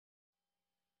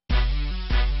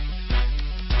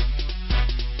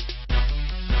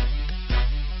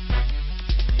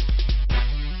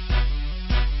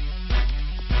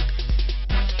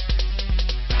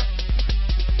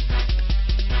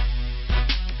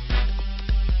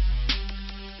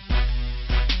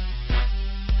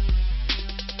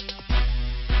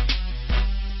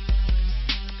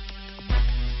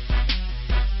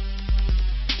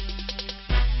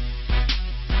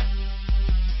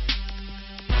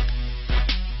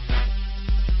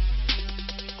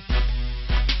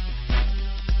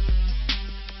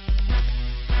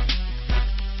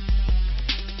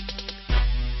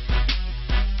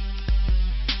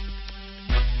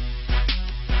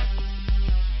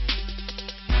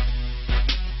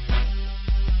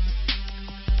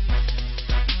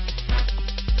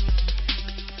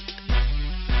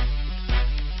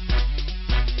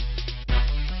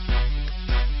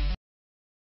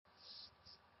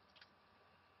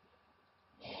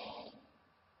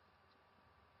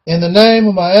In the name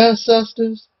of my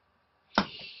ancestors,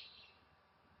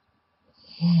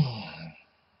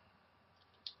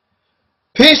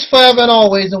 peace forever and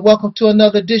always, and welcome to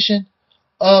another edition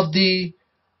of the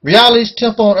Reality's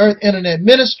Temple on Earth Internet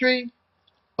Ministry.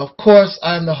 Of course,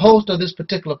 I am the host of this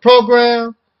particular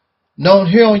program, known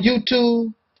here on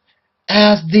YouTube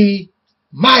as the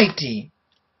mighty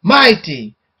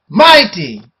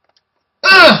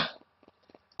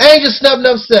Angel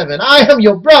Snub 7. I am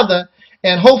your brother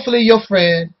and hopefully your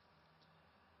friend,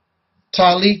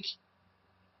 Taalik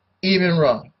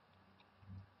Ibn'rad.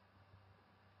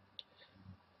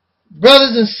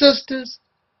 Brothers and sisters,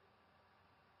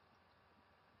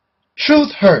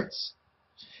 truth hurts.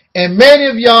 And many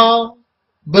of y'all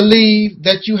believe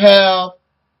that you have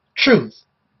truth.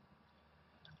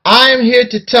 I am here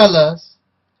to tell us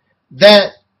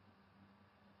that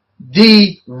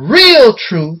the real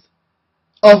truth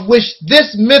of which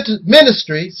this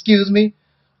ministry,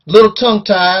 little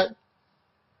tongue-tied,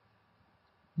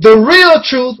 the real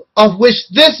truth of which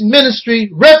this ministry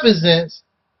represents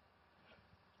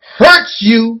hurts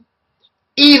you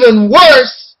even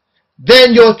worse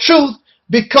than your truth,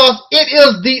 because it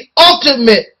is the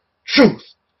ultimate truth,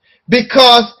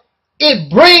 because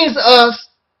it brings us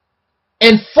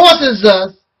and forces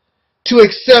us to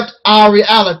accept our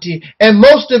reality. And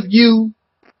most of you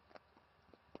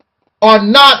are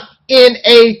not in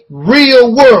a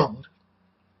real world.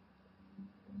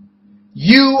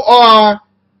 You are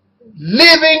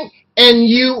living and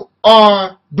you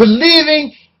are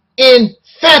believing in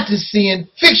fantasy and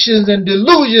fictions and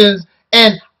delusions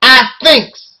and I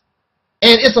thinks.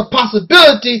 And it's a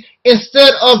possibility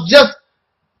instead of just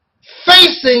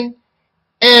facing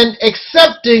and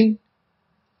accepting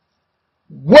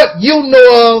what you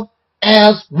know of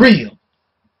as real.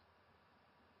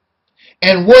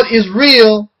 And what is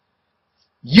real,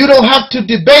 you don't have to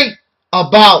debate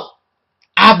about,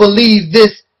 I believe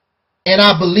this and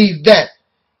I believe that.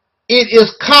 It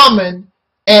is common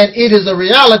and it is a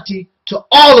reality to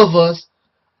all of us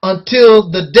until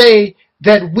the day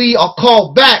that we are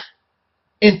called back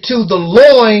into the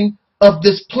loin of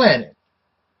this planet.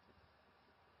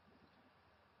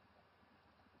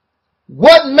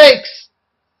 What makes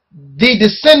the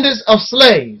descendants of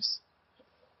slaves?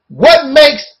 What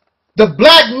makes the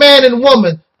black man and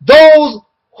woman, those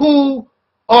who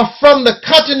are from the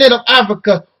continent of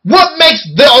Africa, what makes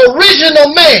the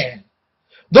original man,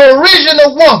 the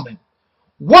original woman,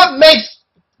 what makes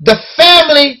the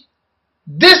family,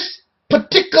 this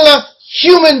particular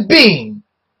human being,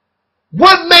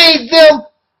 what made them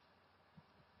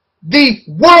the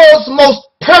world's most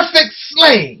perfect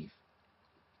slave?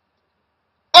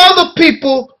 Other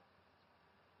people,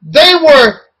 they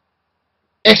were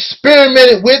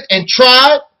experimented with and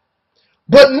tried,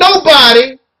 but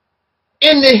nobody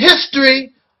in the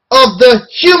history of the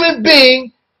human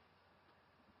being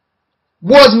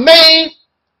was made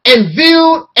and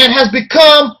viewed and has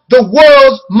become the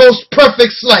world's most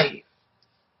perfect slave.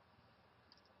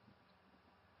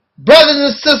 Brothers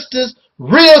and sisters,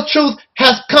 real truth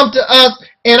has come to us,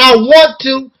 and I want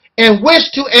to and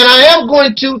wish to, and I am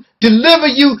going to deliver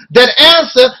you that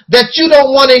answer that you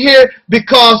don't want to hear,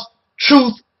 because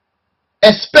truth,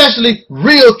 especially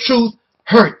real truth,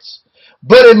 hurts.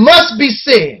 But it must be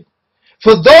said,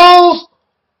 for those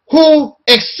who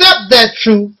accept that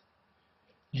truth,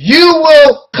 you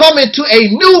will come into a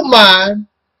new mind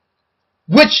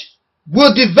which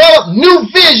will develop new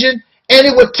vision, and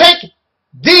it will take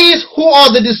these who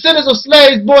are the descendants of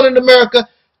slaves born in America,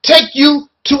 take you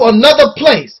to another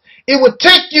place. It will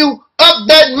take you up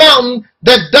that mountain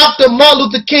that Dr. Martin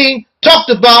Luther King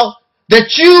talked about,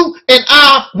 that you and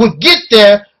I would get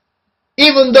there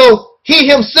even though he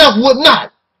himself would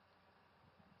not.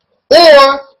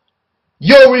 Or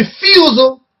your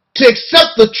refusal to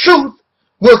accept the truth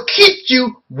will keep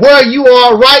you where you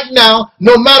are right now,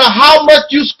 no matter how much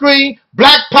you scream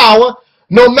black power,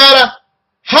 no matter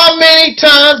how many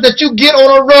times that you get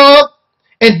on a rug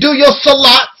and do your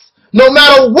salats, no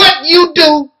matter what you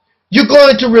do, you're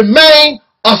going to remain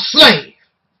a slave,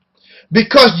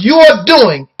 because you are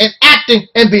doing and acting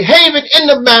and behaving in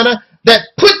the manner that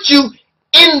put you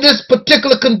in this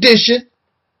particular condition.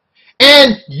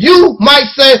 And you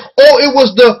might say, oh, it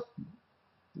was the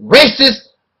racist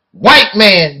white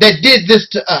man that did this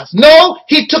to us. No,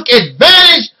 he took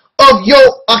advantage of your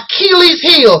Achilles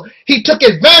heel. He took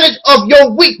advantage of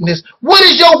your weakness. What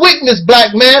is your weakness,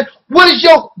 black man? What is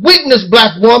your weakness,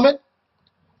 black woman?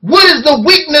 What is the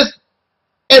weakness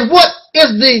and what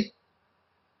is the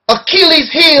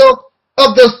Achilles heel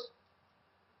of the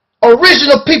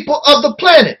original people of the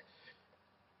planet?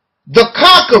 The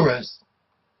conquerors,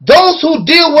 those who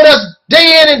deal with us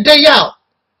day in and day out,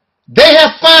 they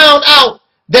have found out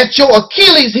that your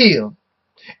Achilles heel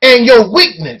and your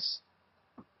weakness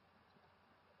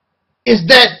is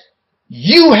that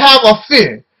you have a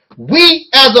fear. We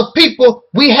as a people,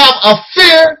 we have a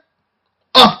fear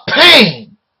of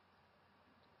pain.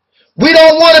 We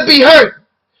don't want to be hurt.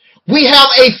 We have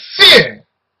a fear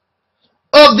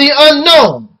of the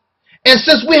unknown. And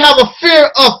since we have a fear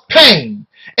of pain,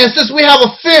 and since we have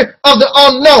a fear of the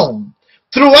unknown,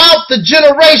 throughout the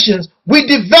generations, we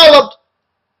developed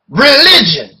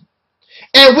religion.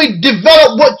 And we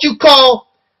developed what you call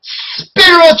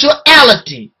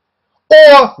spirituality,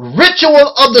 or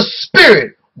ritual of the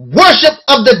spirit, worship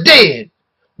of the dead,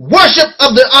 worship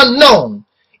of the unknown,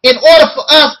 in order for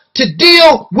us to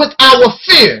deal with our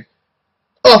fear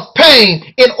of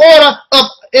pain, in order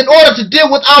to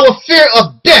deal with our fear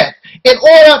of death, in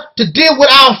order to deal with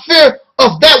our fear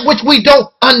of that which we don't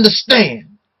understand.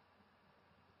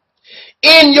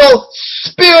 In your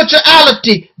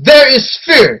spirituality, there is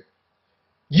fear.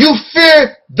 You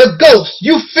fear the ghosts.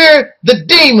 You fear the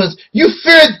demons. You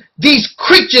fear these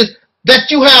creatures that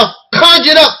you have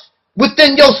conjured up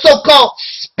within your so-called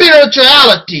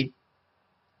spirituality.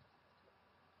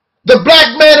 The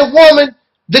black man and woman,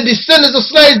 the descendants of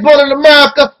slaves born in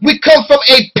America, we come from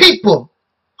a people,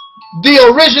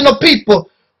 the original people.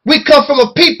 We come from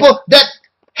a people that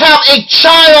have a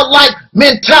childlike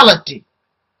mentality.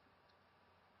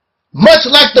 Much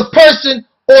like the person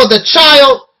or the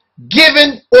child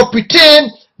given or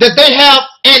pretend that they have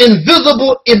an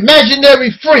invisible imaginary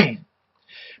friend.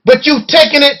 But you've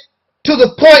taken it to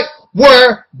the point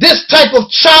where this type of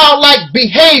childlike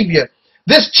behavior,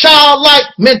 this childlike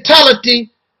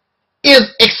mentality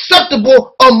is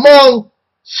acceptable among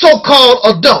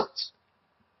so-called adults.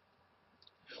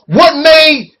 What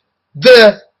made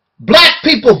the black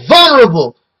people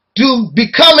vulnerable to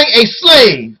becoming a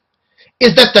slave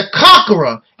is that the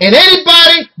conqueror and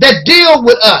anybody that deal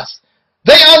with us,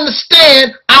 they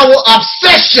understand our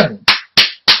obsession.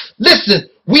 Listen,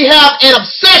 we have an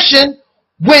obsession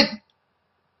with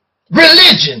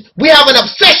religion. We have an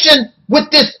obsession with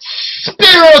this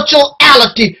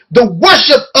spirituality, the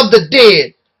worship of the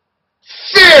dead,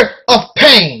 fear of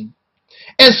pain.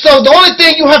 And so the only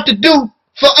thing you have to do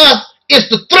for us is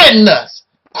to threaten us,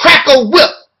 crack a whip.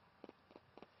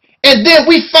 And then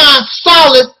we find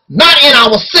solace not in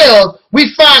ourselves.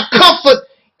 We find comfort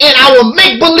in our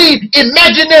make-believe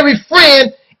imaginary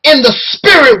friend in the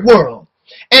spirit world.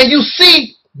 And you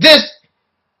see this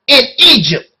in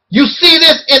Egypt. You see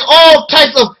this in all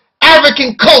types of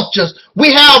African cultures.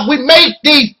 We make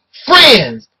these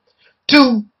friends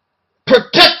to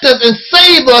protect us and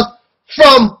save us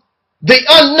from the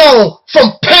unknown,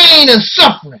 from pain and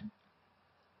suffering.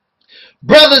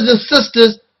 Brothers and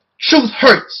sisters, truth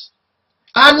hurts.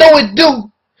 I know it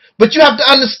do, but you have to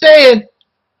understand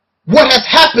what has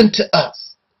happened to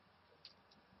us.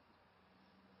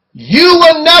 You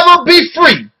will never be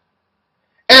free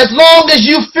as long as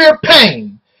you fear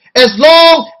pain, as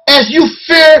long as you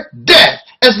fear death,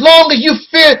 as long as you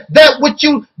fear that which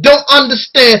you don't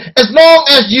understand, as long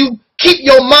as you keep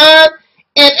your mind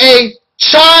in a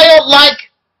childlike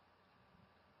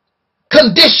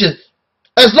condition,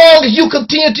 as long as you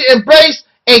continue to embrace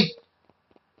a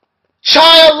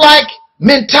childlike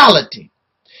mentality.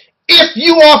 If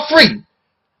you are free,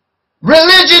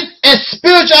 religion and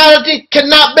spirituality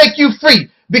cannot make you free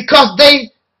because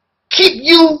they keep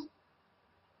you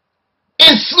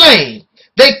enslaved.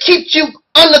 They keep you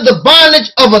under the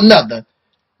bondage of another.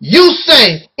 You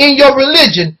say in your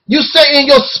religion, you say in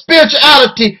your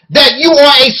spirituality that you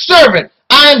are a servant.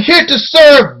 I am here to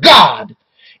serve God.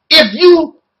 If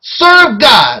you serve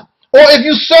God or if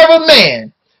you serve a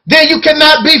man, then you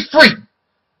cannot be free.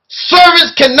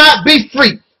 Servants cannot be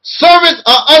free. Servants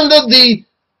are under the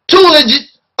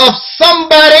tutelage of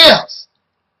somebody else.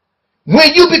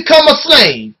 When you become a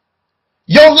slave,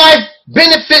 your life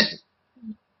benefits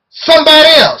somebody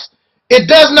else. It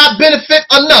does not benefit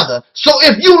another. So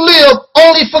if you live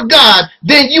only for God,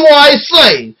 then you are a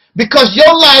slave, because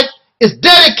your life is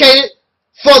dedicated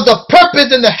for the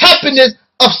purpose and the happiness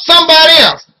of somebody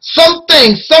else,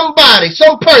 something, somebody,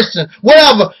 some person,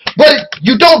 whatever. But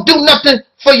you don't do nothing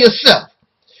for yourself.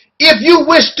 If you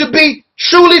wish to be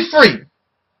truly free,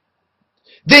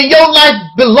 then your life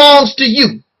belongs to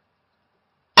you.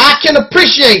 I can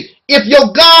appreciate if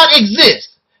your God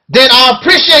exists, then I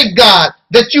appreciate God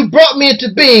that you brought me into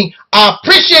being. I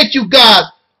appreciate you, God,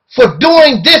 for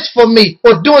doing this for me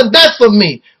or doing that for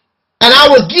me. And I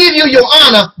will give you your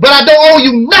honor, but I don't owe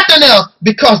you nothing else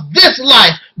because this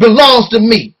life belongs to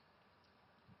me.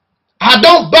 I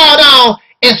don't bow down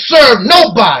and serve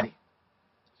nobody.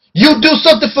 You do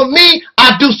something for me,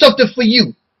 I do something for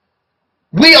you.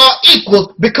 We are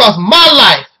equals because my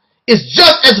life is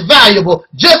just as valuable,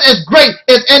 just as great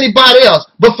as anybody else.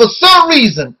 But for some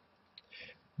reason,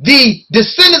 the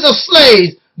descendants of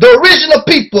slaves, the original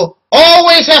people,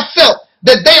 always have felt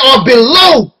that they are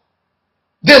below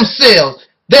themselves.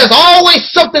 There's always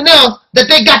something else that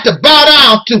they got to bow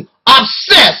down to.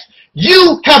 Obsessed.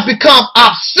 You have become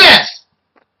obsessed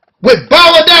with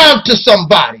bowing down to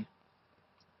somebody.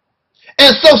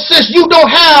 And so since you don't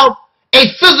have a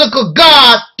physical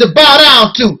God to bow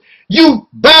down to, you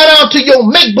bow down to your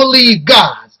make-believe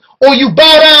gods, or you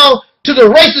bow down to the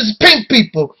racist pink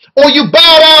people, or you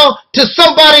bow down to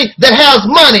somebody that has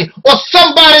money, or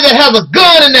somebody that has a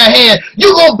gun in their hand.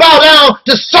 You're going to bow down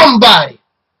to somebody.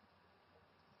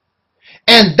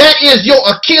 And that is your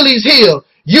Achilles heel.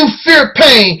 You fear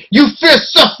pain. You fear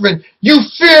suffering. You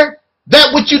fear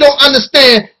that which you don't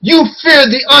understand. You fear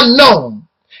the unknown.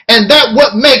 And that's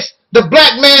what makes the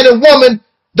black man and woman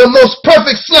the most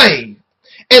perfect slave.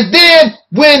 And then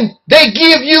when they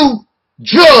give you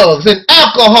drugs and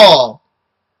alcohol,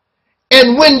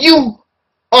 and when you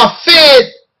are fed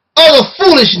other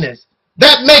foolishness,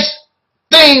 that makes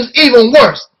things even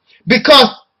worse. Because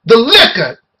the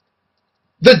liquor,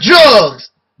 the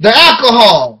drugs, the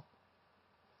alcohol,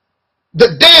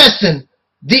 the dancing,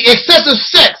 the excessive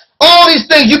sex, all these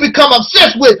things you become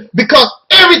obsessed with because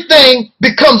everything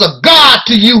becomes a god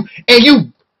to you, and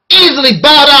you easily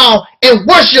bow down and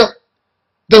worship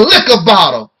the liquor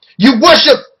bottle. You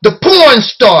worship the porn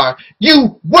star.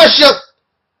 You worship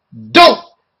dope,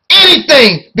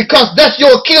 anything, because that's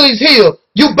your Achilles heel.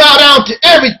 You bow down to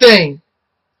everything,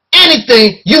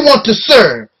 anything you want to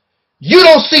serve. You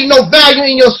don't see no value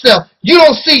in yourself. You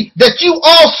don't see that you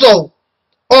also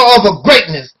are of a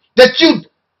greatness, that you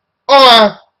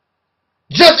are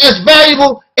just as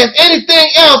valuable as anything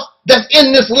else that's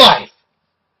in this life.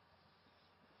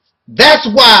 That's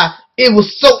why it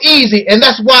was so easy, and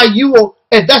that's why you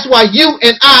and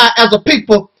I as a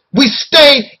people, we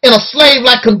stay in a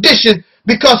slave-like condition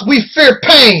because we fear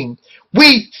pain,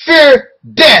 we fear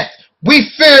death, we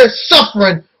fear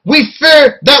suffering, we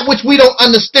fear that which we don't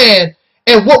understand.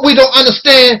 And what we don't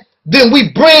understand, then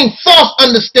we bring false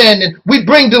understanding, we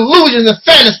bring delusion and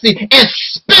fantasy and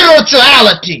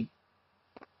spirituality,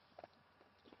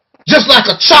 just like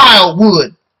a child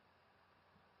would.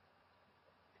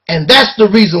 And that's the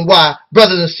reason why,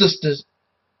 brothers and sisters,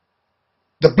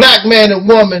 the black man and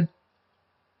woman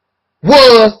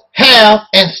was, have,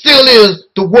 and still is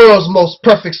the world's most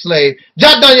perfect slave.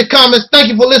 Jot down your comments. Thank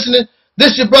you for listening.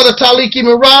 This is your brother Taalik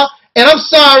Ibn'rad, and I'm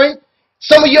sorry,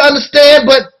 some of you understand,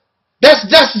 but that's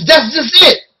just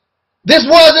it. This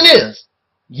was and is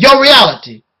your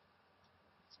reality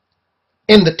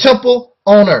in the temple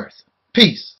on earth.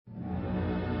 Peace.